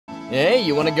Hey,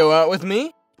 you wanna go out with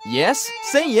me? Yes?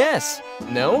 Say yes.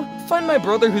 No? Find my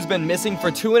brother who's been missing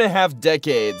for 2.5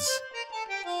 decades.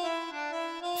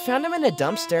 Found him in a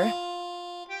dumpster.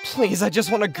 Please, I just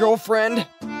want a girlfriend.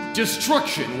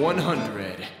 Destruction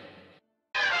 100.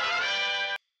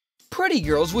 Pretty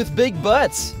girls with big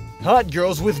butts. Hot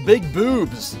girls with big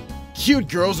boobs. Cute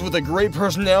girls with a great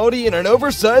personality and an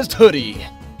oversized hoodie.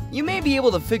 You may be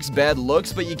able to fix bad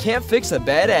looks, but you can't fix a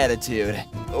bad attitude.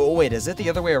 Oh wait, is it the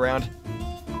other way around?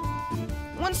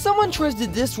 When someone tries to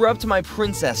disrupt my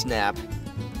princess nap.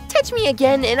 Touch me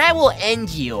again and I will end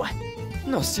you.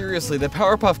 No, seriously, the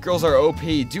Powerpuff Girls are OP.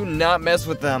 Do not mess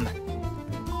with them.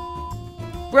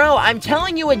 Bro, I'm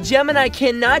telling you, a Gemini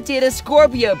cannot date a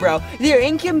Scorpio, bro. They're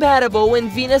incompatible. When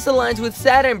Venus aligns with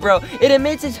Saturn, bro, it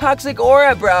emits a toxic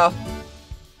aura, bro.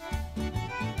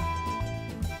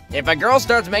 If a girl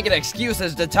starts making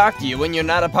excuses to talk to you when you're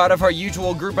not a part of her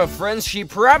usual group of friends, she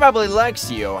probably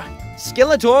likes you.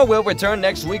 Skeletor will return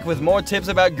next week with more tips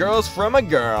about girls from a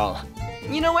girl.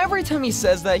 You know, every time he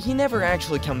says that, he never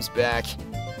actually comes back.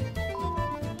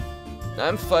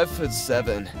 I'm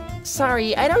 5'7".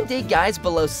 Sorry, I don't date guys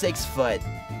below 6 foot.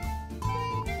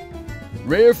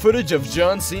 Rare footage of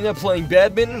John Cena playing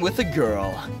badminton with a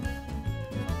girl.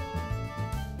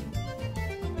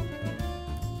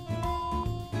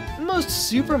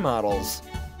 Most supermodels.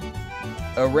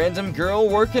 A random girl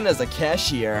working as a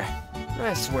cashier.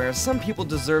 I swear, some people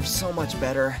deserve so much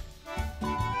better.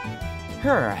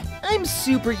 Her. I'm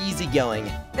super easygoing.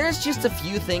 There's just a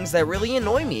few things that really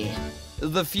annoy me.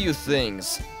 The few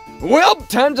things. Well,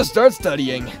 time to start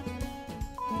studying.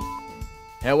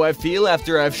 How I feel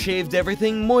after I've shaved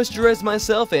everything, moisturized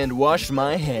myself, and washed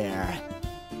my hair.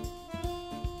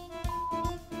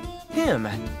 Him.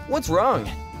 What's wrong?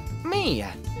 Me.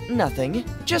 Nothing.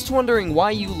 Just wondering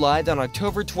why you lied on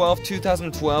October 12,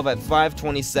 2012 at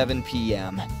 5:27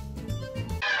 p.m.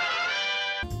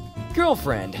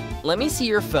 Girlfriend. Let me see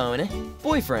your phone.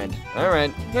 Boyfriend.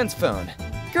 Alright, hands phone.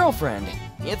 Girlfriend.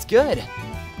 It's good.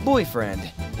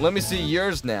 Boyfriend. Let me see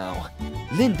yours now.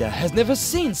 Linda has never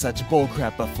seen such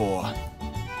bullcrap before.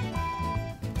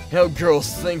 How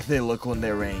girls think they look when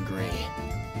they're angry.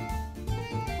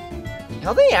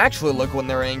 How they actually look when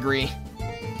they're angry.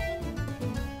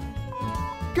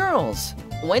 Girls.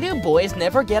 Why do boys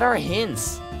never get our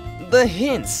hints? The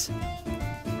hints.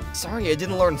 Sorry, I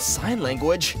didn't learn sign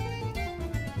language.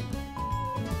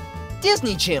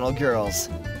 Disney Channel girls.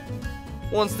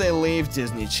 Once they leave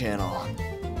Disney Channel.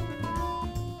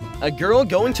 A girl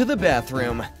going to the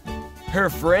bathroom. Her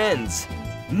friends.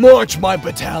 March my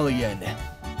battalion.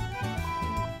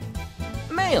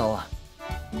 Male.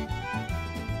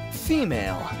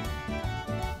 Female.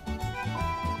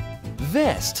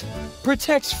 Vest.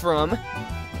 Protects from.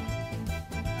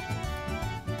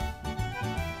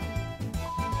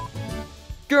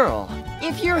 Girl.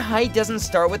 If your height doesn't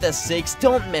start with a 6,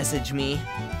 don't message me.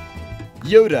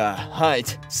 Yoda.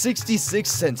 Height. 66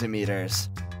 centimeters.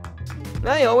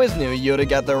 I always knew Yoda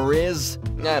got the riz.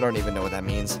 I don't even know what that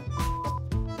means.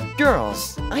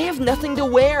 Girls, I have nothing to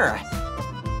wear.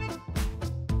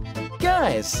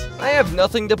 Guys, I have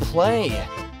nothing to play.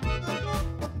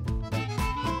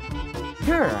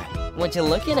 Her, what you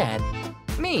looking at?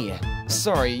 Me.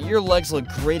 Sorry, your legs look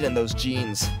great in those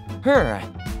jeans. Her,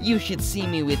 you should see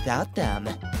me without them.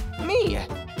 Me.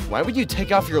 Why would you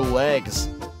take off your legs?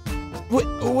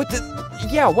 What the?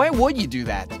 Yeah, why would you do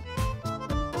that?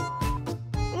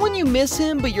 When you miss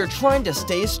him, but you're trying to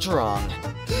stay strong.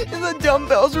 The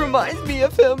dumbbells reminds me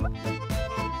of him.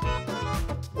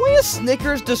 Why is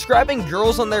Snickers describing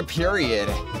girls on their period?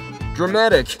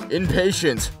 Dramatic,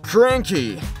 impatient,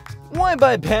 cranky. Why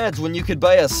buy pads when you could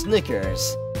buy a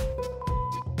Snickers?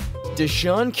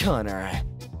 Deshaun Connor.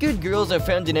 Good girls are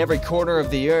found in every corner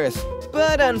of the earth,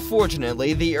 but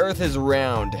unfortunately, the earth is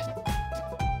round.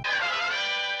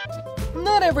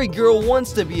 Not every girl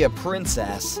wants to be a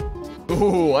princess.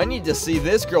 Ooh, I need to see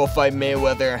this girl fight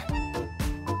Mayweather.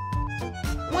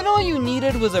 When all you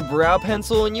needed was a brow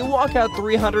pencil and you walk out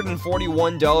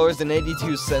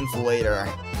 $341.82 later.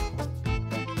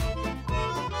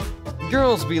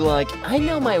 Girls be like, I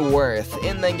know my worth,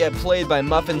 and then get played by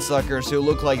muffin suckers who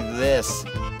look like this.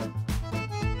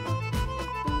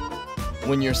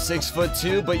 When you're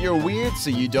 6'2", but you're weird so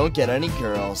you don't get any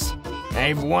girls.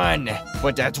 I've won,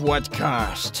 but at what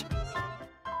cost?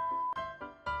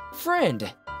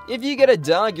 Friend, if you get a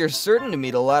dog, you're certain to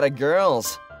meet a lot of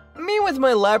girls. Me with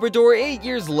my Labrador 8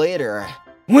 years later.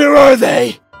 Where are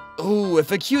they? Ooh,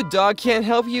 if a cute dog can't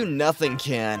help you, nothing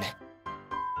can.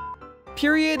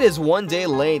 Period is 1 day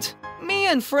late. Me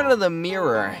in front of the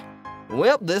mirror.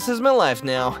 Well, this is my life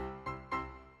now.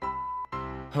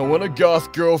 I want a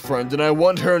goth girlfriend and I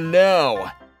want her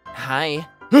now. Hi.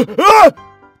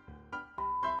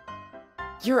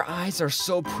 Your eyes are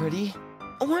so pretty.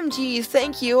 OMG,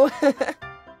 thank you.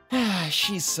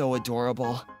 She's so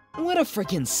adorable. What a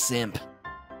freaking simp.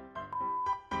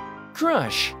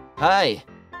 Crush. Hi.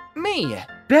 Me.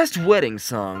 Best wedding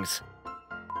songs.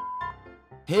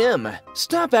 Him.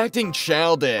 Stop acting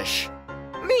childish.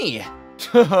 Me.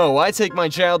 Oh, I take my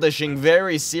childishing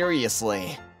very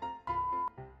seriously.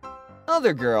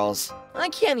 Other girls. I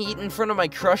can't eat in front of my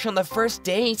crush on the first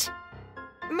date.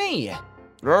 Me.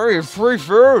 Hey, free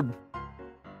food.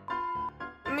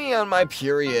 Me on my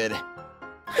period.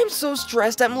 I'm so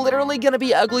stressed, I'm literally gonna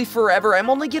be ugly forever. I'm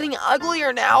only getting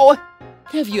uglier now.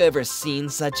 Have you ever seen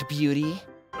such beauty?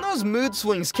 Those mood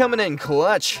swings coming in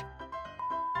clutch.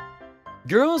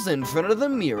 Girls in front of the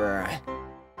mirror.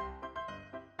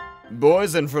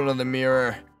 Boys in front of the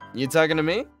mirror. You talking to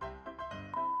me?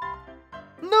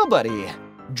 Nobody.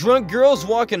 Drunk girls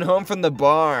walking home from the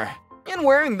bar. And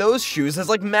wearing those shoes is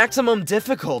like maximum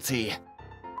difficulty.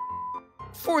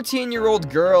 14-year-old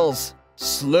girls.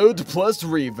 Slowed plus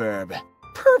reverb.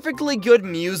 Perfectly good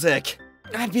music.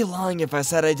 I'd be lying if I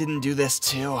said I didn't do this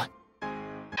too.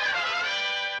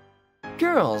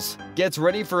 Girls, gets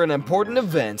ready for an important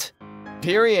event.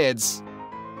 Periods.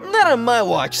 Not on my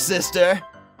watch, sister.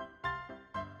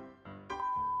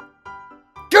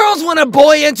 Girls when a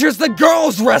boy enters the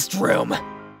girls' restroom.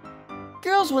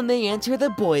 Girls when they enter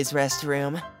the boys'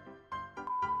 restroom.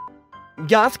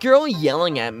 Goth girl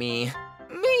yelling at me.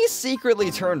 Me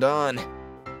secretly turned on.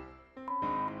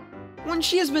 When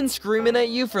she has been screaming at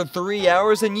you for 3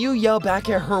 hours and you yell back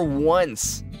at her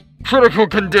once. Critical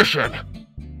condition.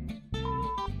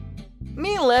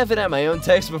 Me laughing at my own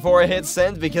text before I hit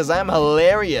send because I'm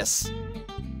hilarious.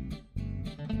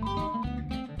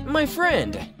 My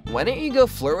friend, why don't you go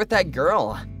flirt with that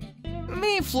girl?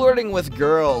 Me flirting with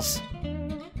girls.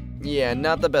 Yeah,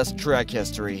 not the best track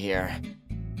history here.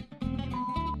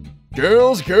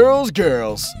 Girls, girls,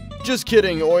 girls. Just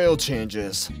kidding, oil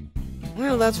changes.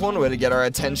 Well, that's one way to get our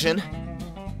attention.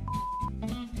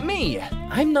 Me,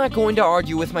 I'm not going to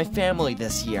argue with my family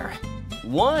this year.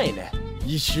 One,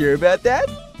 you sure about that?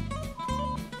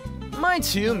 My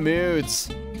two moods.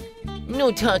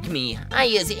 No talk me, I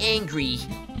is angry.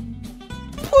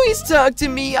 Please talk to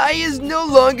me, I is no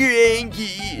longer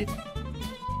angry.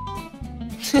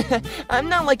 I'm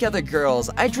not like other girls,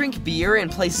 I drink beer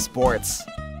and play sports.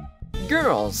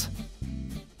 Girls.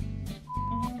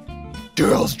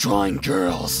 Girls drawing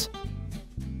girls.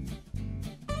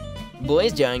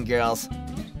 Boys drawing girls.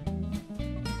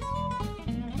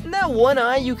 That one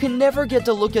eye you can never get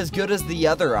to look as good as the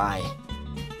other eye.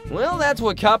 Well, that's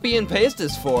what copy and paste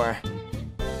is for.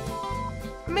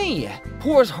 Me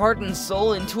pours heart and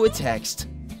soul into a text.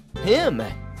 Him.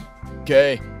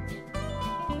 Okay.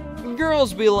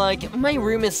 Girls be like, my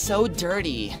room is so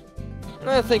dirty.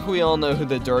 I think we all know who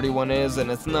the dirty one is, and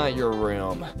it's not your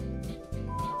room.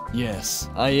 Yes,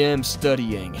 I am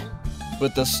studying,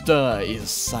 but the star is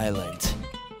silent.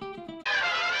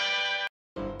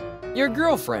 Your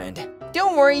girlfriend.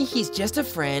 Don't worry, he's just a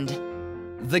friend.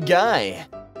 The guy.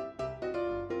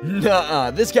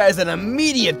 Nuh-uh, this guy's an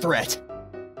immediate threat.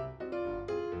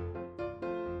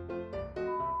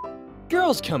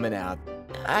 Girls coming out.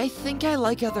 I think I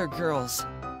like other girls.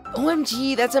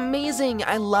 OMG, that's amazing.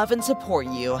 I love and support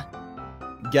you.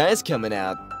 Guys coming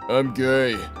out. I'm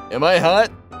gay. Am I hot?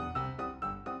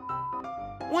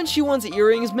 When she wants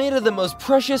earrings made of the most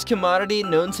precious commodity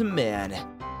known to man.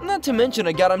 Not to mention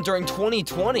I got them during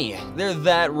 2020. They're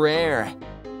that rare.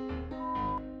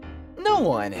 No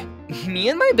one. Me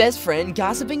and my best friend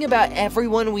gossiping about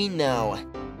everyone we know.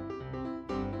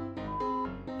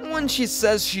 When she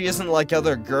says she isn't like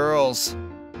other girls.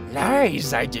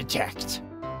 Lies I detect.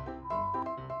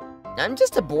 I'm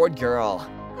just a bored girl.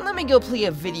 Let me go play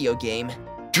a video game.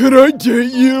 Can I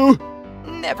date you?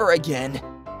 Never again.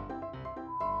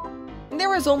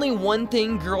 There is only one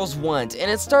thing girls want,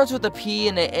 and it starts with a P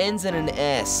and it ends in an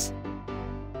S.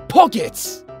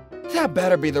 Pockets! That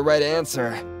better be the right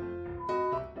answer.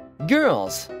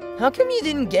 Girls. How come you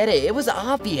didn't get it? It was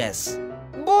obvious.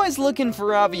 Boys looking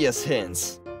for obvious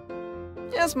hints.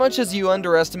 As much as you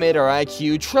underestimate our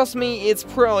IQ, trust me, it's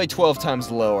probably 12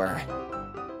 times lower.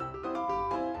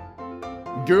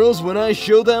 Girls when I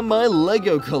show them my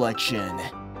Lego collection.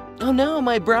 Oh no,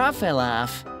 my bra fell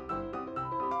off.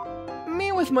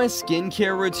 Me with my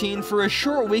skincare routine for a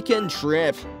short weekend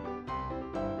trip.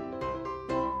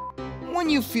 When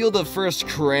you feel the first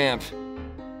cramp.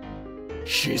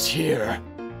 She's here.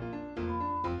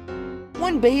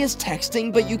 When Bae is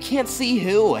texting but you can't see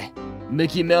who.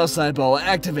 Mickey Mouse eyeball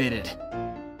activated.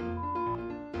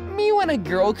 when a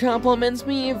girl compliments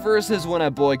me versus when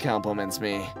a boy compliments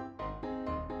me.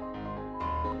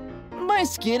 My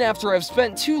skin after I've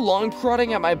spent too long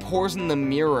prodding at my pores in the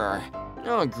mirror.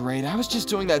 Oh great, I was just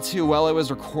doing that too while I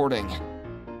was recording.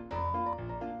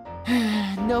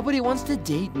 Nobody wants to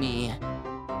date me.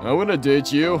 I wanna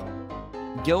date you.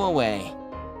 Go away.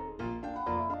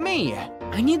 Me,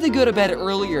 I need to go to bed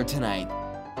earlier tonight.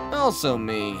 Also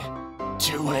me.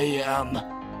 2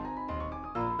 a.m.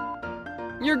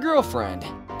 Your girlfriend.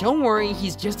 Don't worry,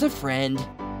 he's just a friend.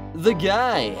 The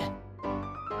guy.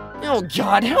 Oh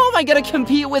god, how am I gonna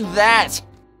compete with that?